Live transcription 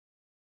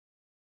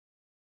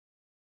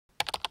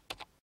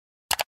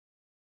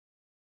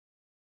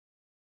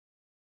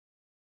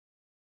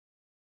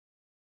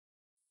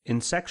In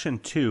Section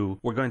 2,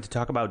 we're going to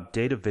talk about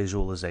data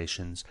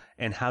visualizations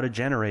and how to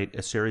generate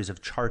a series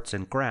of charts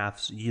and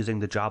graphs using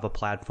the Java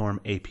Platform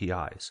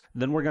APIs.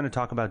 Then we're going to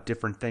talk about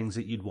different things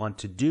that you'd want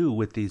to do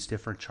with these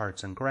different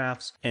charts and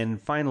graphs,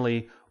 and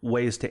finally,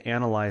 ways to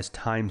analyze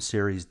time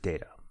series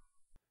data.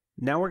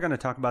 Now we're going to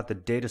talk about the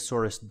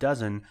Datasaurus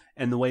dozen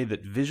and the way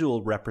that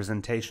visual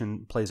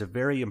representation plays a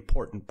very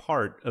important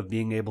part of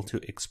being able to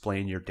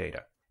explain your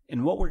data.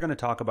 And what we're going to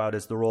talk about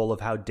is the role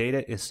of how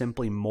data is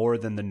simply more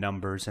than the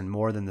numbers and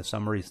more than the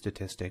summary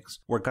statistics.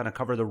 We're going to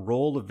cover the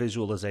role of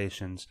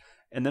visualizations,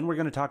 and then we're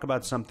going to talk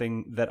about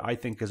something that I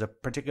think is a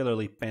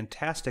particularly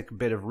fantastic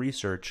bit of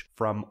research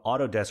from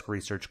Autodesk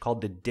research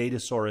called the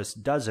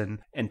Datasaurus dozen,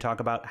 and talk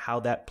about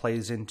how that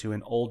plays into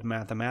an old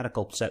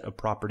mathematical set of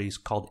properties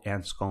called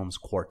Anscombe's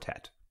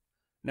Quartet.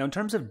 Now, in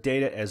terms of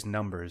data as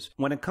numbers,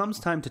 when it comes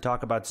time to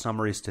talk about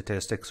summary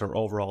statistics or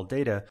overall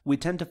data, we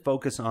tend to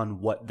focus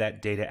on what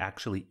that data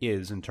actually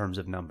is in terms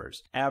of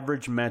numbers.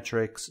 Average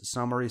metrics,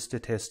 summary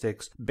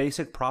statistics,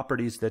 basic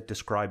properties that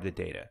describe the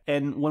data.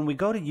 And when we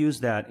go to use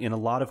that in a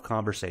lot of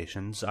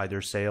conversations,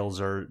 either sales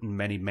or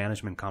many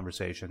management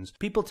conversations,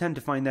 people tend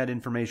to find that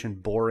information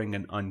boring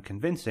and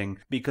unconvincing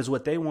because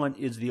what they want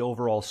is the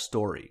overall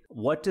story.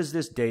 What does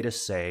this data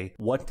say?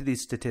 What do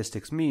these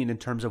statistics mean in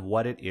terms of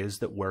what it is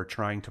that we're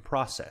trying to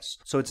process?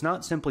 So it's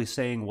not simply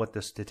saying what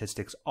the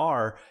statistics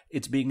are,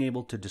 it's being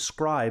able to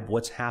describe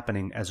what's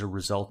happening as a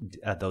result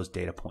of those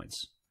data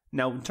points.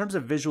 Now, in terms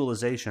of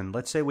visualization,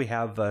 let's say we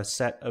have a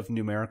set of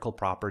numerical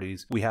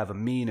properties. We have a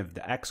mean of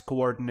the x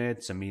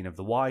coordinates, a mean of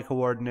the y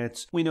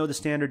coordinates. We know the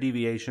standard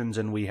deviations,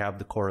 and we have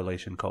the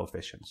correlation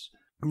coefficients.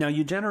 Now,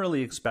 you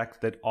generally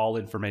expect that all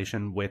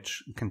information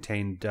which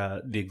contained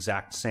the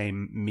exact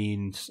same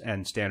means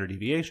and standard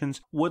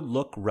deviations would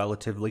look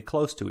relatively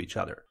close to each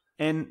other.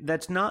 And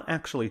that's not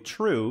actually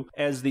true,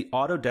 as the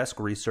Autodesk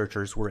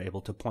researchers were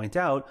able to point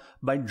out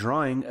by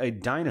drawing a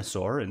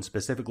dinosaur, and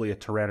specifically a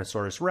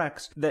Tyrannosaurus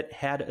rex, that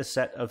had a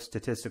set of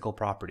statistical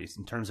properties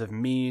in terms of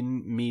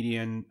mean,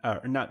 median,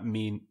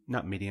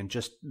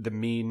 just the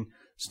mean,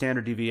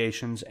 standard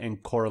deviations,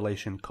 and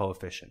correlation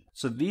coefficient.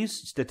 So these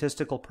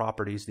statistical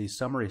properties, these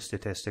summary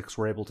statistics,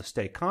 were able to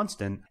stay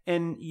constant,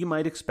 and you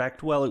might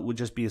expect, well, it would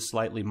just be a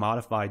slightly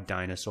modified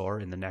dinosaur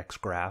in the next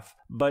graph,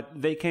 but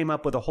they came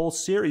up with a whole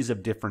series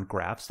of different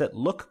graphs that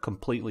look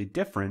completely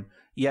different,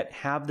 yet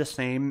have the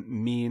same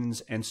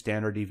means and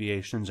standard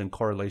deviations and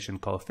correlation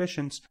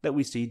coefficients that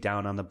we see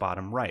down on the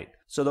bottom right.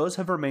 So those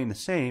have remained the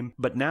same,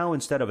 but now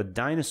instead of a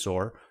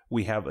dinosaur,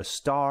 we have a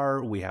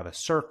star, we have a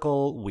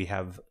circle, we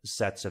have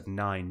sets of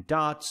 9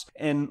 dots,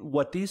 and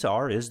what these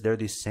are is they're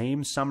the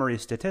same summary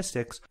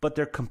statistics, but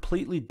they're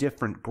completely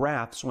different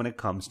graphs when it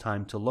comes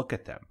time to look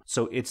at them.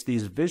 So it's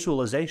these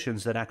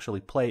visualizations that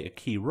actually play a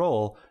key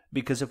role,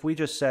 because if we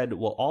just said,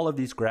 well, all of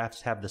these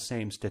graphs have the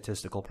same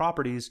statistical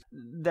properties,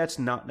 that's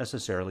not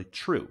necessarily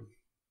true.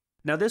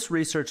 Now, this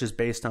research is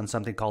based on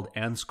something called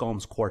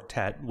Anscombe's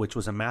Quartet, which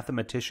was a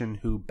mathematician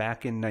who,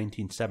 back in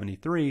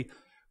 1973,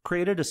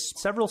 created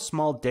several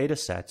small data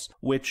sets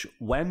which,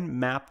 when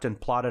mapped and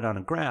plotted on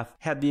a graph,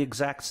 had the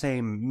exact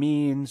same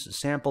means,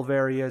 sample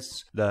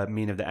variance, the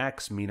mean of the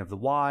x, mean of the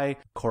y,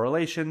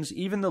 correlations,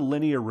 even the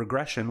linear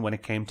regression when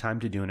it came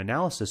time to do an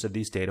analysis of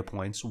these data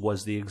points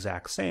was the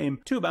exact same,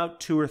 to about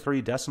 2 or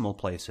 3 decimal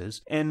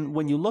places. And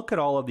when you look at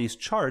all of these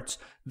charts,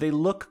 they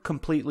look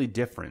completely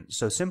different.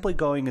 So simply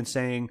going and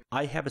saying,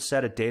 I have a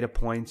set of data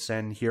points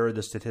and here are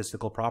the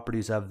statistical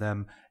properties of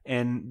them,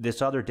 and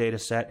this other data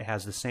set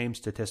has the same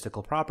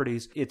statistical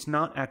properties, it's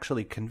not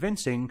actually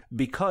convincing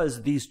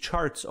because these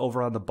charts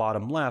over on the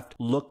bottom left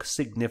look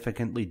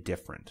significantly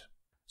different.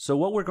 So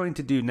what we're going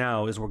to do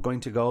now is we're going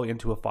to go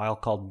into a file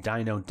called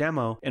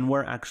DynoDemo, and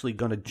we're actually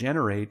going to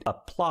generate a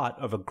plot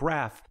of a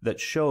graph that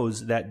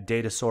shows that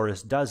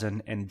Datasaurus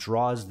dozen and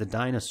draws the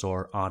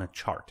dinosaur on a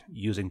chart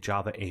using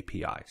Java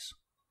APIs.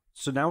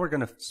 So now we're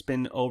going to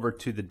spin over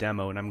to the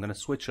demo, and I'm going to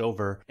switch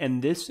over,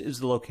 and this is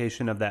the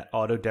location of that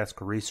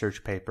Autodesk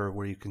research paper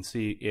where you can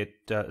see it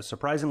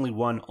surprisingly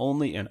won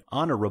only an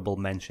honorable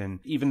mention,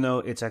 even though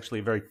it's actually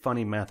a very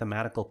funny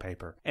mathematical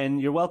paper.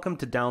 And you're welcome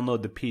to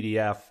download the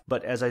PDF,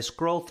 but as I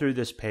scroll through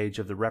this page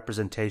of the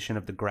representation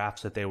of the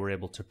graphs that they were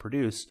able to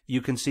produce,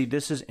 you can see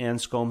this is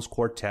Anscombe's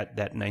Quartet,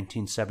 that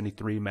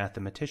 1973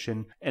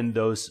 mathematician, and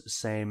those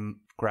same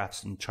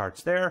graphs and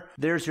charts there.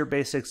 There's your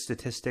basic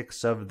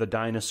statistics of the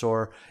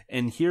dinosaur,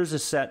 and here's a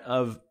set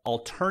of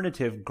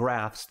alternative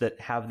graphs that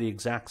have the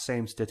exact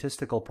same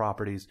statistical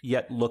properties,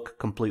 yet look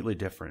completely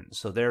different.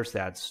 So there's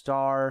that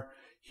star,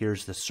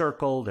 here's the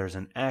circle, there's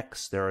an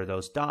X, there are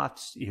those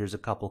dots, here's a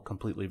couple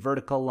completely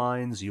vertical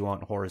lines, you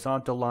want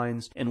horizontal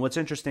lines, and what's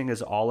interesting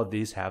is all of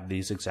these have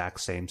these exact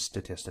same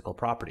statistical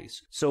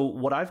properties. So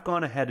what I've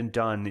gone ahead and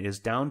done is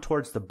down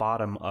towards the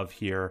bottom of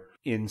here,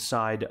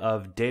 inside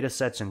of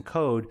datasets and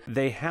code,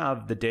 they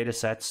have the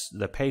datasets,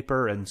 the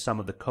paper, and some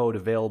of the code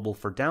available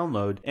for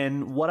download.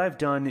 And what I've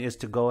done is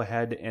to go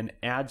ahead and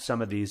add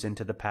some of these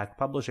into the Pack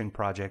Publishing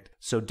project.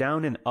 So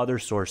down in other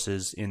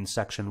sources in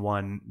section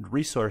 1,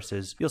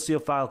 resources, you'll see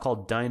a file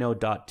called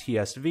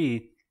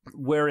dino.tsv.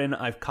 wherein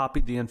I've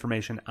copied the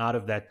information out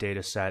of that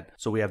data set.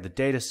 So we have the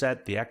data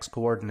set, the X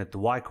coordinate, the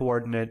Y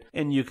coordinate,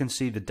 and you can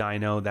see the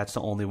dino. That's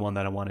the only one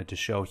that I wanted to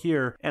show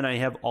here. And I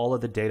have all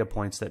of the data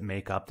points that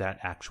make up that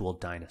actual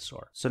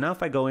dinosaur. So now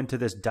if I go into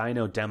this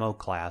dino demo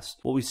class,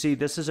 what we see,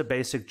 this is a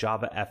basic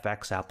Java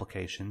FX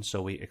application.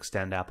 So we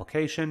extend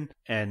application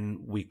and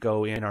we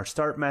go in our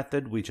start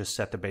method. We just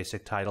set the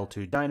basic title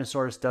to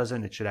Dinosaurus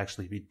dozen. It should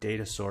actually be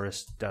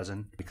Datasaurus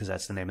dozen because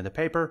that's the name of the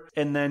paper.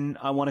 And then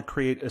I want to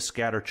create a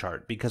scatter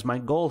chart because my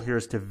goal here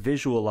is to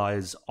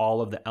visualize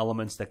all of the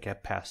elements that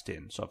get passed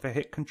in. So if I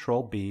hit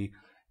Control B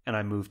and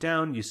I move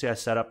down, you see I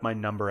set up my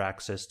number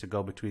axis to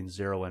go between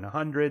 0 and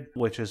 100,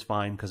 which is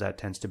fine because that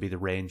tends to be the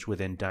range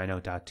within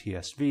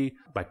dino.tsv.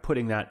 By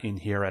putting that in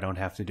here, I don't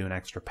have to do an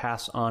extra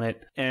pass on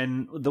it.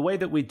 And the way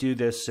that we do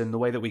this and the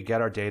way that we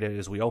get our data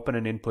is we open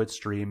an input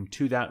stream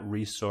to that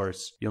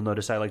resource. You'll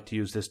notice I like to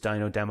use this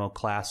dino demo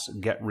class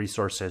get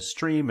resource as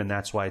stream, and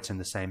that's why it's in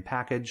the same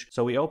package.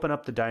 So we open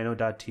up the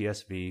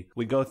dino.tsv.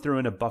 We go through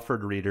in a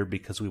buffered reader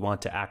because we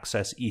want to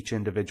access each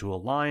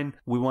individual line.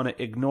 We want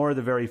to ignore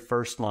the very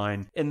first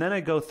line. And then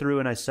I go through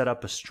and I set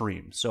up a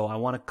stream. So I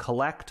want to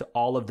collect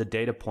all of the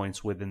data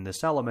points within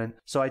this element.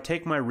 So I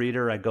take my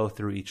reader, I go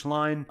through each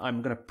line.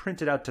 I'm going to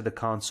print it out to the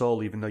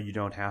console, even though you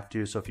don't have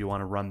to. So if you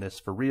want to run this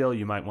for real,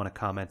 you might want to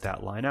comment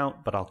that line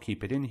out, but I'll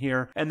keep it in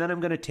here. And then I'm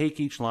going to take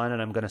each line and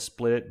I'm going to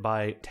split it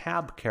by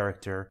tab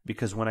character,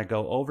 because when I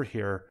go over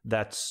here,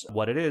 that's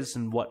what it is.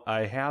 And what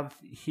I have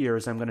here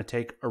is I'm going to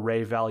take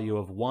array value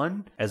of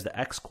 1 as the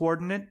X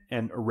coordinate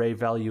and array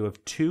value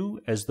of 2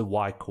 as the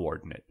Y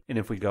coordinate. And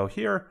if we go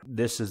here,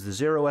 this is the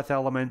 0th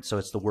element, so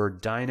it's the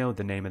word dino,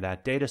 the name of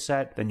that data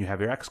set. Then you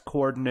have your X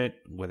coordinate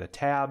with a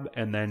tab,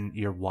 and then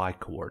your Y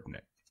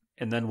coordinate.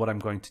 And then what I'm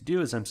going to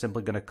do is I'm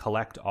simply going to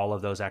collect all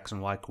of those X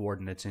and Y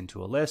coordinates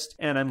into a list,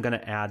 and I'm going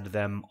to add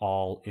them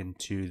all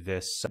into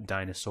this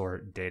dinosaur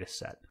data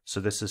set. So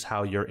this is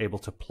how you're able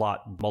to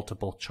plot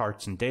multiple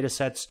charts and data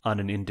sets on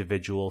an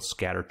individual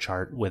scatter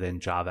chart within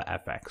Java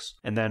FX.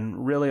 And then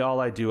really all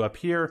I do up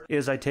here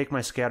is I take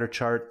my scatter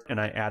chart and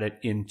I add it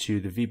into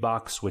the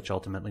VBox, which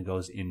ultimately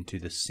goes into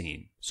the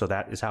scene. So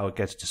that is how it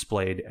gets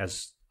displayed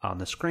as on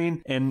the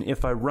screen. And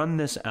if I run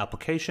this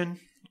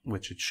application,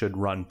 which it should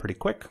run pretty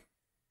quick,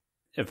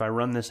 if I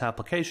run this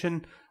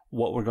application,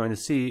 what we're going to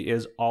see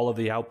is all of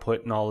the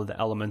output and all of the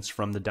elements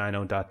from the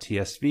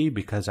dino.tsv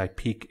because I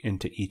peek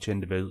into each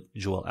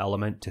individual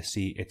element to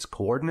see its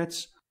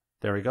coordinates.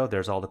 There we go.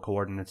 There's all the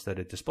coordinates that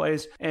it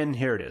displays. And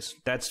here it is.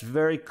 That's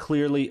very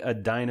clearly a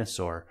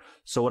dinosaur.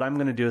 So what I'm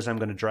going to do is I'm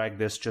going to drag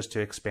this just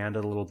to expand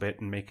it a little bit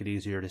and make it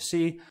easier to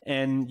see.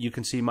 And you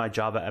can see my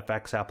Java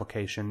FX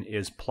application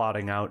is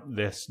plotting out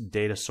this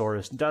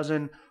Datasaurus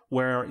dozen,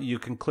 where you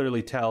can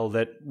clearly tell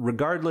that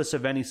regardless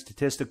of any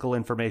statistical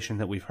information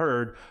that we've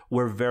heard,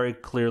 we're very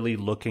clearly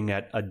looking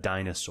at a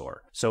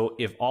dinosaur. So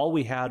if all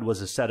we had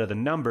was a set of the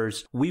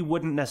numbers, we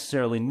wouldn't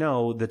necessarily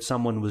know that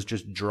someone was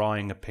just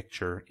drawing a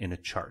picture in a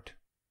chart.